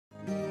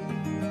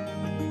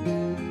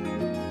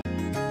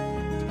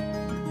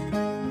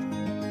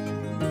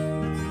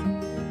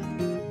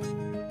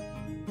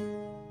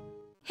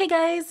Hey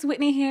guys,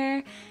 Whitney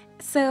here.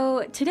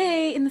 So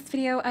today in this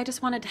video, I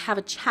just wanted to have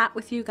a chat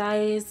with you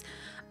guys.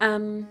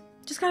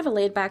 Just kind of a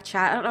laid back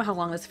chat. I don't know how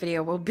long this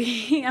video will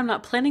be. I'm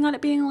not planning on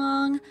it being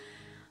long,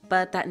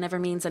 but that never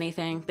means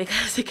anything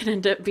because it can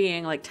end up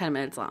being like 10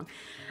 minutes long.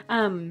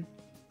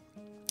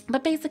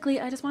 But basically,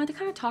 I just wanted to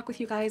kind of talk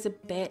with you guys a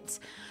bit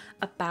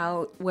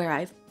about where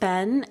I've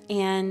been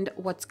and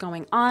what's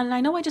going on. And I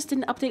know I just did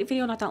an update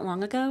video not that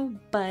long ago,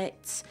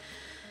 but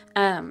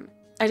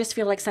I just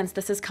feel like since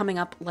this is coming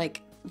up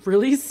like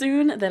really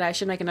soon that I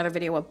should make another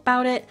video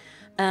about it,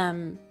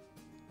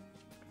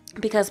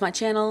 because my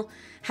channel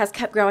has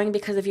kept growing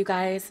because of you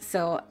guys.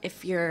 So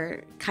if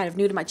you're kind of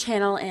new to my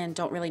channel and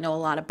don't really know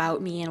a lot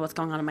about me and what's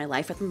going on in my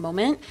life at the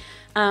moment,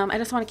 I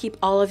just want to keep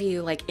all of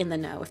you like in the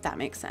know, if that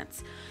makes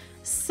sense.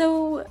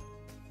 So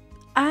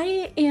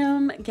I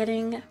am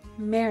getting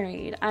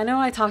married. I know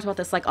I talked about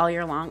this like all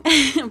year long,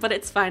 but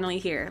it's finally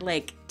here.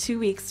 Like 2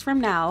 weeks from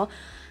now,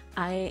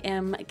 I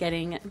am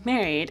getting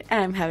married.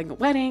 I'm having a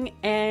wedding,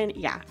 and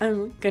yeah,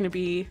 I'm gonna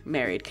be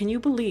married. Can you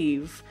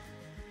believe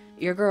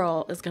your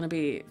girl is gonna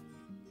be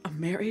a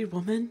married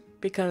woman?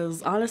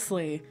 Because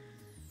honestly,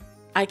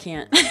 I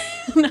can't.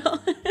 No.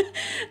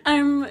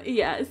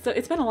 Yeah, so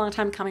it's been a long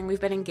time coming. We've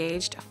been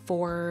engaged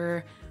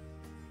for,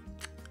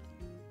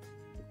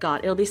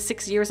 God, it'll be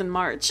 6 years in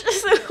March.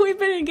 So we've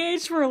been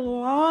engaged for a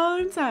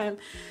long time.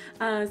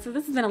 So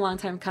this has been a long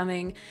time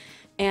coming.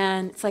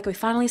 And it's like we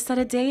finally set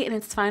a date and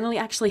it's finally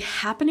actually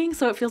happening.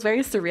 So it feels very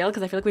surreal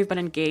because I feel like we've been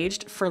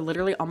engaged for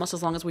literally almost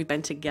as long as we've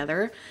been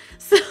together.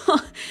 So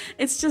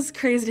it's just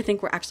crazy to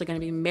think we're actually going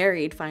to be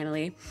married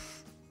finally.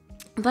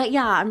 But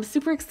yeah, I'm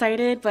super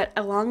excited. But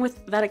along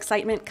with that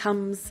excitement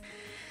comes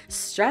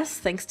stress,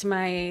 thanks to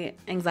my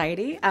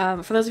anxiety.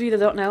 For those of you that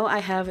don't know, I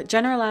have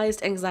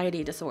generalized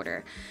anxiety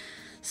disorder.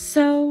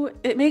 So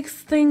it makes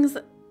things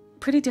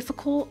pretty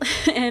difficult,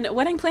 and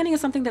wedding planning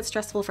is something that's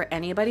stressful for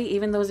anybody,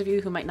 even those of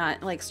you who might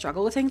not like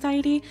struggle with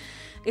anxiety.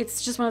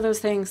 It's just one of those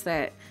things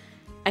that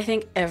I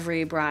think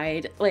every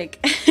bride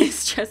like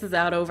stresses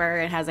out over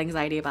and has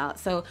anxiety about.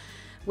 So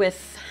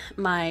with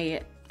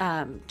my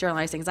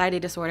generalized anxiety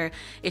disorder,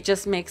 it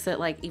just makes it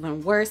like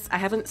even worse. I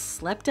haven't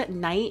slept at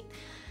night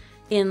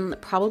in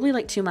probably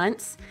like 2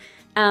 months.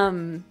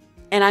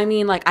 And I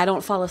mean, like, I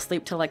don't fall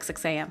asleep till like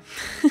 6 a.m.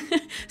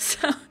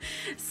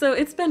 So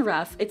it's been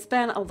rough. It's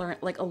been a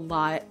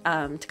lot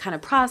to kind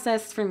of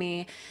process for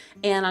me.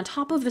 And on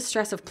top of the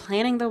stress of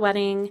planning the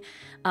wedding,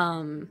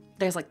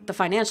 there's like the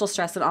financial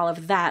stress and all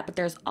of that. But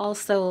there's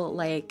also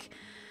like,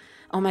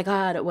 oh my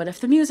God, what if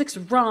the music's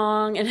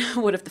wrong? And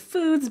what if the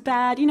food's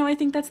bad? You know, I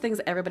think that's things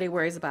that everybody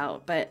worries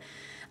about. But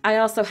I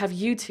also have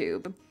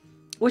YouTube,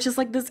 which is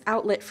like this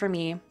outlet for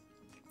me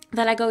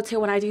that I go to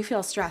when I do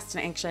feel stressed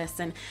and anxious,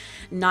 and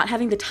not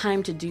having the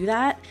time to do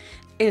that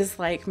is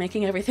like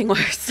making everything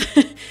worse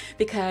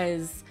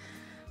because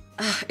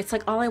it's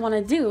like all I want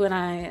to do, and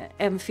I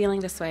am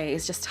feeling this way,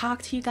 is just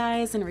talk to you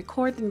guys and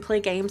record and play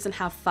games and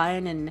have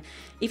fun. And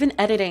even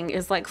editing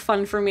is like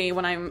fun for me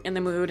when I'm in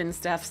the mood and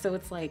stuff. So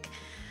it's like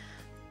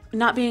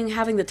not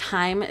having the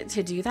time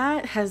to do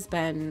that has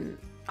been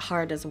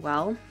hard as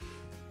well.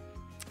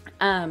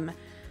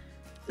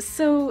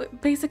 So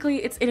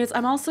basically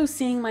I'm also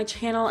seeing my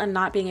channel and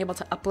not being able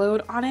to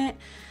upload on it.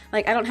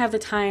 Like I don't have the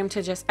time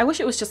to I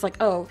wish it was just like,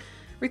 oh,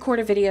 record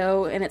a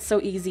video and it's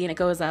so easy and it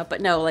goes up.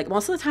 But no, like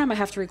most of the time I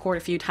have to record a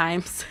few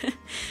times,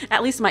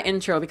 at least my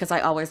intro, because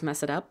I always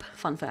mess it up.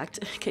 Fun fact,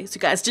 in case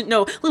you guys didn't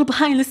know, a little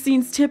behind the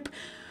scenes tip.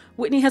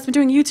 Whitney has been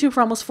doing YouTube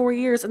for almost 4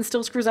 years and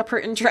still screws up her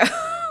intro.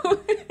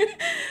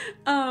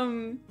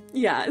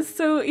 Yeah,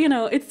 so, you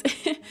know,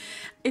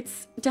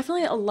 it's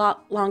definitely a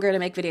lot longer to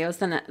make videos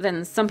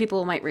than some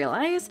people might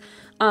realize,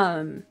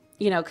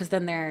 you know, because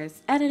then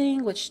there's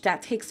editing, which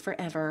that takes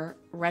forever.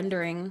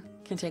 Rendering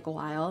can take a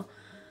while.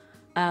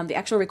 The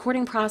actual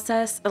recording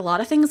process, a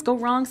lot of things go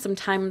wrong.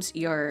 Sometimes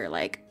your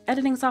like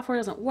editing software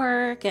doesn't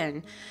work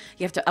and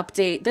you have to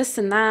update this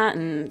and that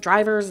and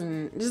drivers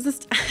and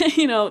just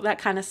you know, that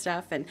kind of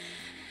stuff. And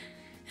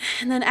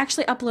then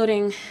actually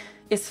uploading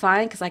is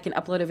fine because I can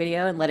upload a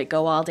video and let it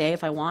go all day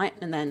if I want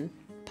and then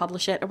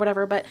publish it or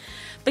whatever. But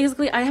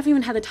basically I haven't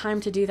even had the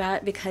time to do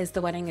that because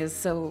the wedding is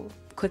so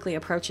quickly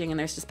approaching and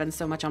there's just been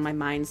so much on my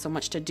mind, so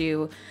much to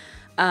do.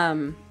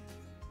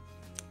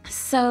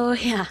 So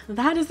yeah,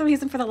 that is the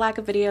reason for the lack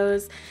of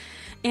videos.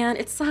 And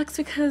it sucks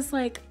because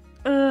like,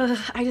 all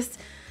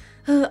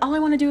I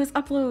want to do is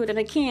upload and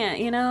I can't,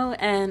 you know,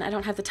 and I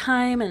don't have the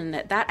time, and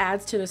that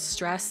adds to the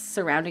stress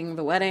surrounding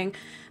the wedding.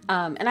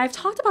 And I've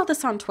talked about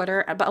this on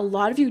Twitter, but a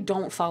lot of you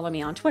don't follow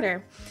me on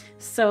Twitter.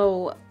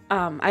 So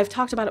I've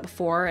talked about it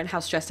before and how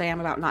stressed I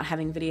am about not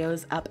having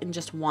videos up and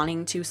just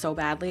wanting to so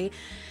badly.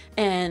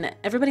 And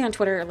everybody on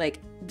Twitter, like,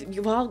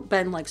 you've all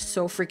been like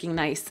so freaking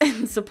nice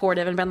and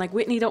supportive and been like,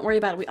 Whitney, don't worry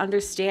about it. We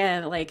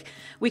understand. Like,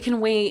 we can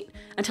wait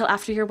until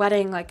after your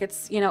wedding. Like,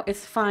 it's, you know,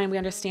 it's fine. We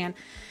understand.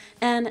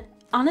 And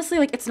honestly,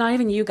 like, it's not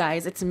even you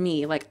guys, it's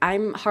me. Like,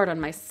 I'm hard on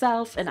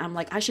myself and I'm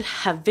like, I should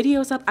have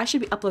videos up. I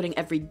should be uploading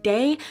every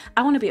day.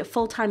 I want to be a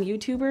full-time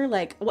YouTuber.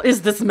 Like, what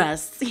is this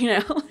mess? You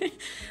know?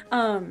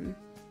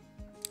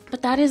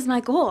 But that is my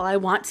goal. I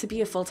want to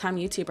be a full-time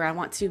YouTuber. I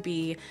want to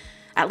be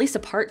at least a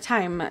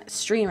part-time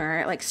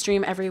streamer, like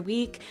stream every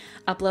week,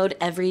 upload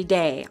every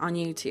day on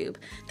YouTube.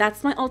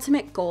 That's my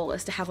ultimate goal,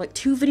 is to have like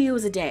 2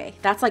 videos a day.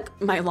 That's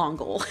like my long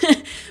goal.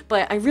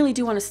 But I really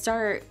do want to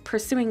start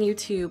pursuing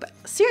YouTube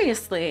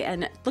seriously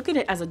and look at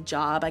it as a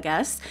job, I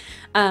guess.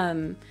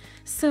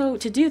 So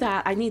to do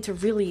that, I need to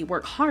really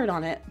work hard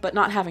on it, but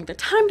not having the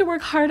time to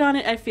work hard on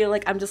it, I feel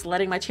like I'm just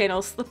letting my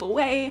channel slip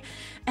away,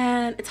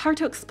 and it's hard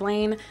to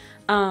explain.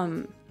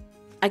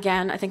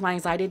 Again, I think my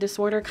anxiety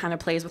disorder kind of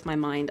plays with my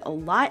mind a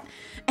lot.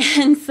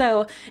 And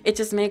so it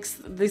just makes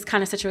these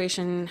kind of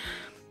situation,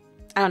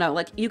 I don't know,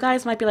 like you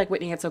guys might be like,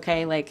 Whitney, it's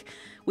okay. Like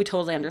we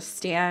totally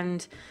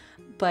understand,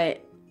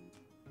 but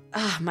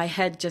my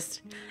head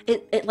just,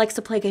 it likes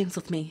to play games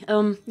with me,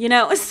 you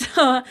know?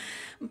 So,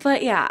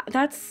 but yeah,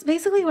 that's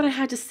basically what I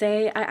had to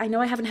say. I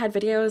know I haven't had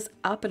videos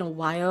up in a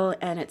while,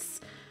 and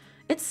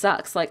it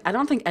sucks. Like, I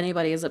don't think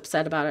anybody is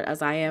upset about it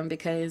as I am,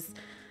 because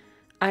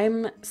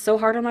I'm so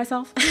hard on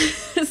myself.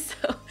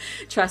 So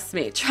trust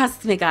me,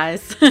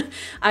 guys.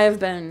 I have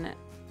been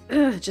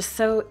just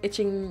so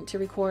itching to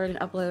record and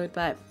upload,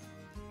 but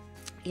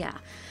yeah,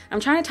 I'm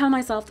trying to tell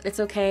myself that it's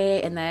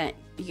okay, and that,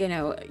 you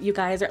know, you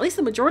guys, or at least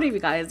the majority of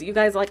you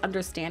guys like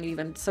understand. You've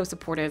been so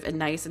supportive and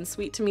nice and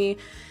sweet to me.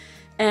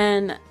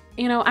 And,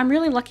 you know, I'm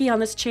really lucky on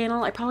this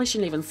channel. I probably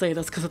shouldn't even say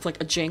this because it's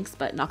like a jinx,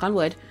 but knock on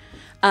wood.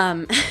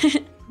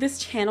 This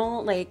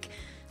channel, like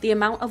the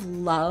amount of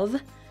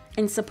love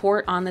and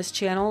support on this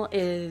channel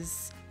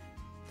is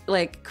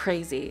like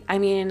crazy. I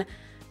mean,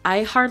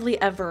 I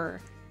hardly ever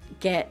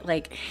get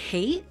like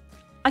hate,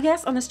 I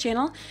guess, on this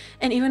channel.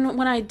 And even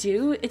when I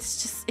do,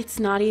 it's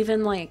not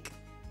even like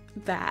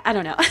that. I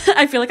don't know.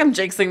 I feel like I'm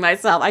jinxing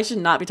myself. I should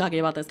not be talking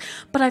about this,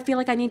 but I feel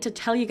like I need to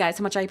tell you guys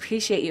how much I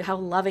appreciate you, how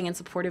loving and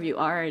supportive you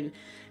are, and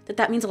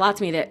that means a lot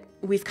to me, that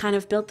we've kind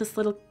of built this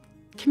little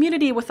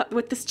community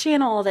with this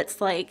channel that's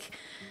like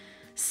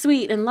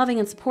sweet and loving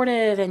and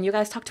supportive, and you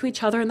guys talk to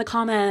each other in the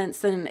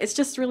comments, and it's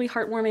just really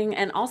heartwarming.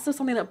 And also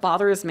something that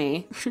bothers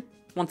me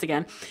once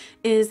again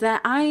is that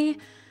I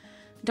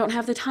don't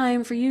have the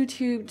time for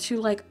YouTube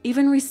to like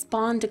even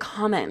respond to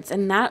comments,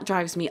 and that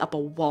drives me up a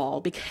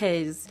wall,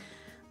 because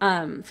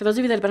for those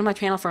of you that have been on my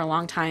channel for a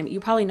long time, you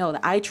probably know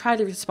that I try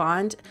to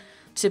respond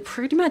to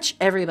pretty much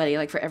everybody,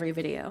 like for every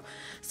video.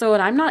 So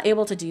when I'm not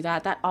able to do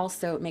that, that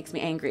also makes me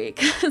angry,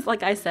 because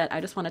like I said,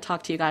 I just want to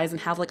talk to you guys and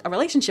have like a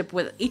relationship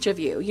with each of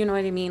you, you know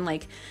what I mean?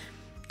 Like,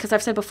 because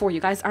I've said before, you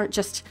guys aren't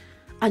just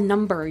a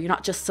number, you're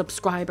not just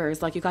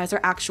subscribers, like you guys are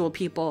actual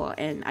people,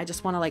 and I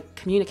just want to like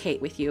communicate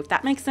with you, if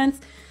that makes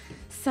sense.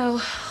 So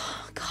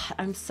God,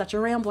 I'm such a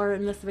rambler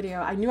in this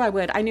video. I knew I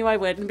would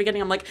in the beginning.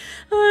 I'm like,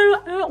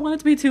 oh, I don't want it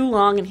to be too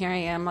long, and here I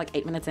am like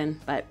 8 minutes in.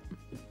 But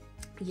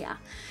yeah,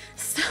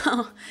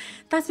 so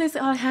that's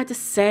basically all I had to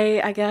say,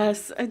 I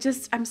guess.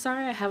 I'm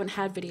sorry I haven't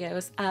had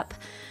videos up,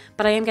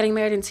 but I am getting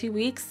married in 2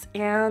 weeks,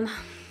 and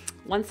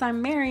once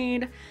I'm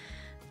married,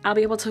 I'll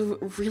be able to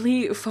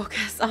really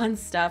focus on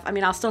stuff. I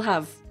mean, I'll still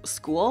have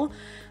school,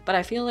 but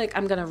I feel like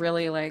I'm gonna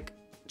really like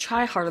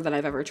try harder than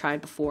I've ever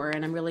tried before,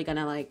 and I'm really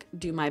gonna like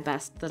do my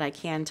best that I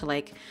can to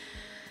like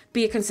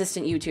be a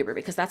consistent YouTuber,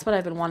 because that's what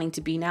I've been wanting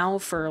to be now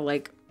for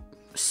like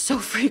so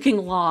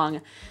freaking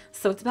long.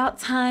 So it's about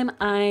time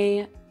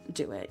I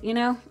do it, you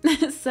know?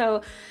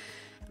 So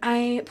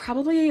I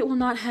probably will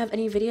not have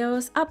any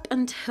videos up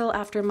until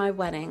after my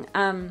wedding,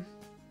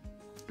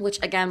 which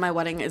again, my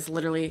wedding is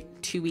literally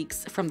 2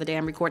 weeks from the day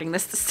I'm recording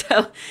this,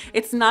 so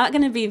it's not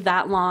gonna be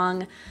that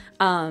long.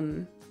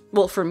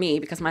 Well, for me,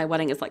 because my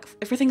wedding is like,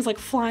 everything's like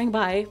flying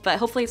by, but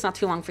hopefully it's not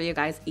too long for you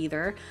guys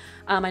either.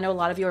 I know a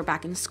lot of you are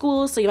back in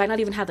school, so you might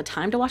not even have the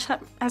time to watch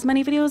as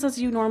many videos as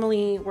you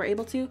normally were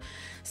able to.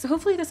 So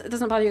hopefully this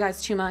doesn't bother you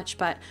guys too much,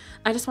 but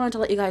I just wanted to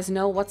let you guys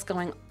know what's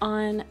going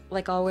on.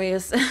 Like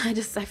always, I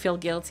feel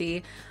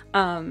guilty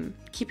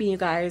keeping you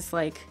guys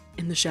like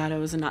in the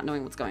shadows and not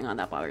knowing what's going on.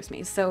 That bothers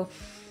me. So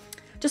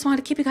just wanted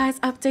to keep you guys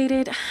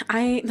updated.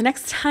 The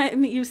next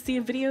time you see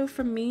a video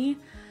from me,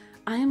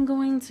 I am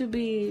going to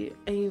be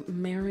a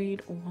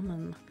married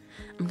woman.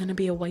 I'm gonna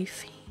be a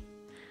wifey.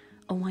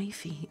 A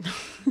wifey.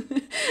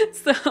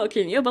 So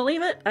can you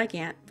believe it? I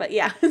can't. But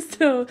yeah,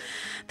 so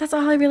that's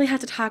all I really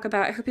had to talk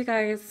about. I hope you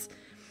guys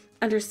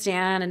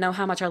understand and know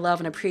how much I love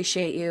and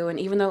appreciate you. And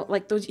even though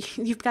like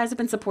you guys have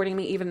been supporting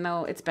me, even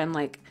though it's been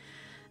like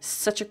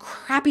such a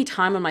crappy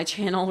time on my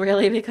channel,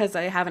 really, because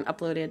I haven't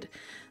uploaded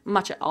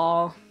much at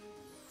all.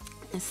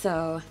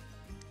 So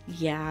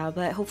yeah,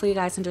 but hopefully you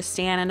guys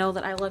understand. I know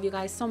that I love you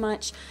guys so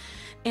much,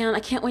 and I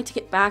can't wait to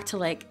get back to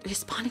like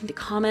responding to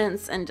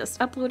comments and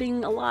just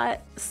uploading a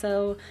lot.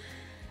 So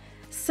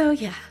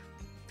yeah,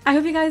 I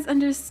hope you guys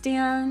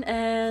understand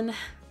and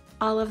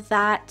all of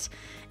that.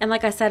 And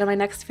like I said, in my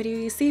next video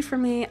you see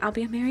from me, I'll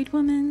be a married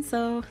woman.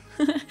 So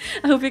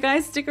I hope you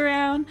guys stick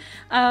around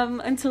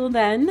until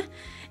then,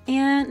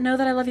 and know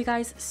that I love you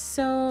guys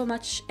so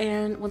much.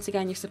 And once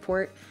again, your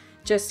support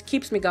just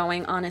keeps me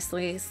going,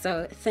 honestly.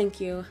 So thank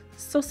you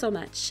so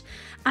much.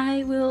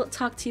 I will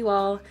talk to you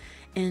all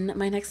in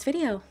my next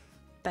video.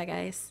 Bye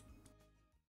guys.